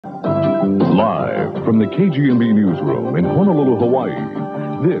Live from the KGMB newsroom in Honolulu, Hawaii,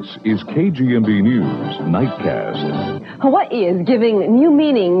 this is KGMB News Nightcast. Hawaii is giving new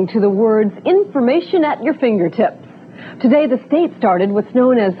meaning to the words information at your fingertips. Today, the state started what's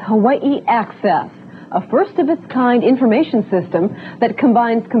known as Hawaii Access, a first-of-its-kind information system that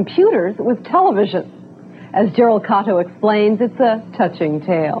combines computers with television. As Gerald Cato explains, it's a touching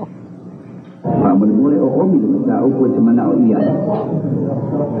tale.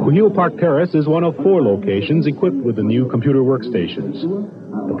 Kuhio Park Terrace is one of 4 locations equipped with the new computer workstations.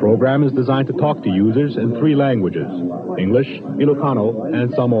 The program is designed to talk to users in 3 languages, English, Ilocano,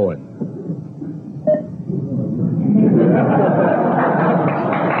 and Samoan.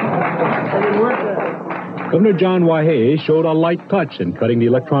 Governor John Waihee showed a light touch in cutting the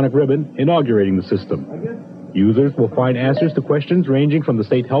electronic ribbon, inaugurating the system. Users will find answers to questions ranging from the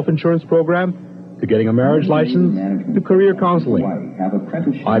state health insurance program to getting a marriage license to career counseling.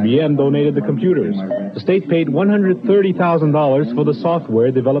 IBM donated the computers. The state paid $130,000 for the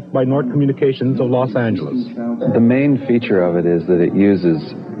software developed by North Communications of Los Angeles. The main feature of it is that it uses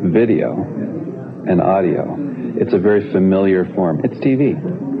video and audio. It's a very familiar form. It's TV,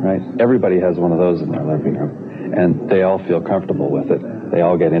 right? Everybody has one of those in their living room, and they all feel comfortable with it. They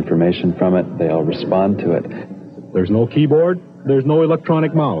all get information from it. They all respond to it. There's no keyboard. There's no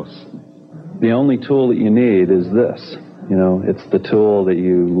electronic mouse. The only tool that you need is this. You know, it's the tool that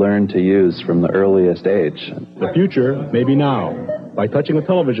you learn to use from the earliest age. The future may be now. By touching a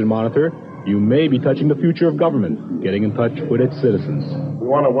television monitor, you may be touching the future of government, getting in touch with its citizens. We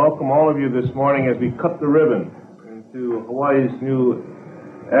want to welcome all of you this morning as we cut the ribbon into Hawaii's new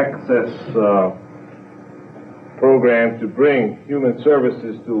Access program to bring human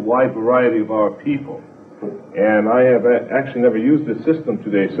services to a wide variety of our people. And I have actually never used this system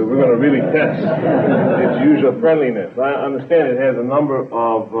today, so we're going to really test its user-friendliness. I understand it has a number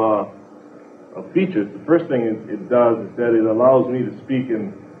of features. The first thing it does is that it allows me to speak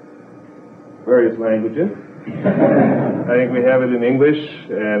in various languages. I think we have it in English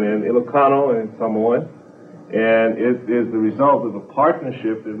and in Ilocano and in Samoan. And it is the result of a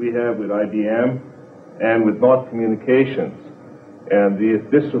partnership that we have with IBM and with North Communications. And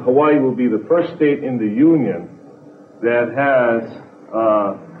Hawaii will be the first state in the union that has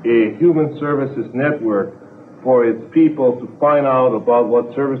a human services network for its people to find out about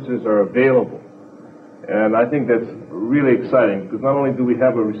what services are available. And I think that's really exciting, because not only do we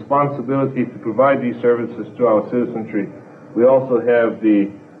have a responsibility to provide these services to our citizenry, we also have the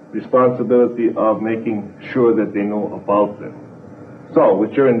responsibility of making sure that they know about them. So,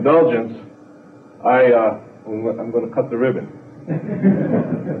 with your indulgence, I'm going to cut the ribbon.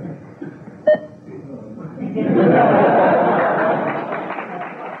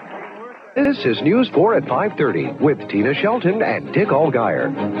 This is News 4 at 5:30 with Tina Shelton and Dick Allgaier.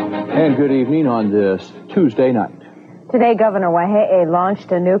 And good evening on this Tuesday night. Today, Governor Waihee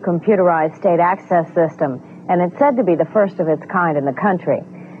launched a new computerized state access system, and it's said to be the first of its kind in the country.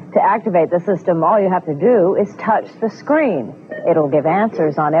 To activate the system, all you have to do is touch the screen. It'll give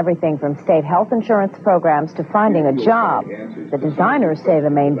answers on everything from state health insurance programs to finding a job. The designers say the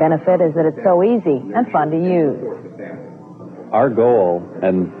main benefit is that it's so easy and fun to use. Our goal,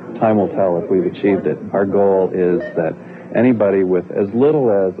 and time will tell if we've achieved it, our goal is that anybody with as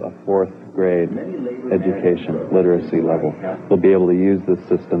little as a 4th grade education, literacy level, will be able to use this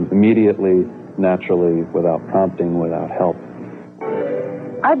system immediately, naturally, without prompting, without help.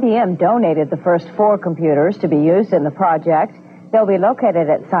 IBM donated the first 4 computers to be used in the project. They'll be located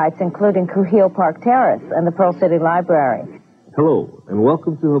at sites including Kuhio Park Terrace and the Pearl City Library. Hello, and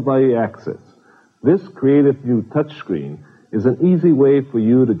welcome to Hawaii Access. This creative new touchscreen is an easy way for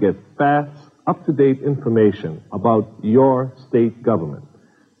you to get fast, up-to-date information about your state government.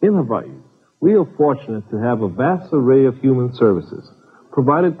 In Hawaii, we are fortunate to have a vast array of human services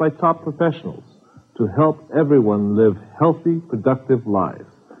provided by top professionals to help everyone live healthy, productive lives.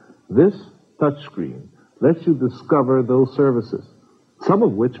 This touchscreen lets you discover those services, some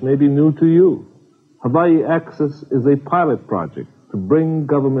of which may be new to you. Hawaii Access is a pilot project to bring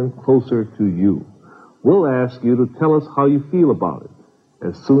government closer to you. We'll ask you to tell us how you feel about it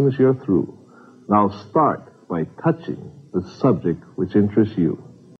as soon as you're through. Now start by touching the subject which interests you.